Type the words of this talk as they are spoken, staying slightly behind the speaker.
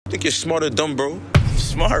Think you're smart or dumb, bro?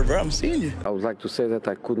 Smart, bro. I'm seeing you. I would like to say that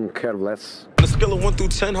I couldn't care less. On a scale of 1 through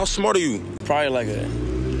 10, how smart are you? Probably like a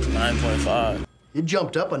 9.5. It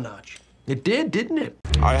jumped up a notch. It did, didn't it?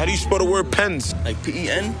 All right, how do you spell the word pens? Like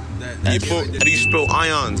P-E-N? How do you spell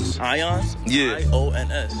ions? Ions? Yeah.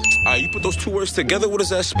 I-O-N-S. All right, you put those 2 words together, what does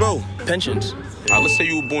that spell? Pensions. All right, let's say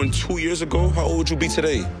you were born 2 years ago. How old would you be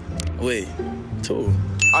today? Wait, 2. All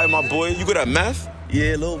right, my boy, you good at math?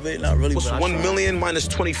 Yeah, a little bit, not really. What's 1 million minus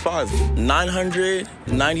 25?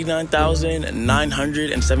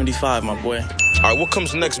 999,975, my boy. All right, what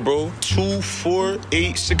comes next, bro? 2, 4,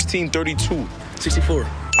 8, 16, 32. 64. All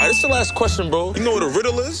right, this is the last question, bro. You know what a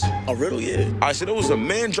riddle is? A riddle, yeah. All right, so there was a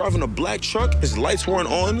man driving a black truck. His lights weren't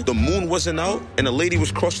on, the moon wasn't out, and a lady was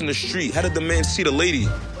crossing the street. How did the man see the lady?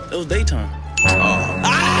 It was daytime.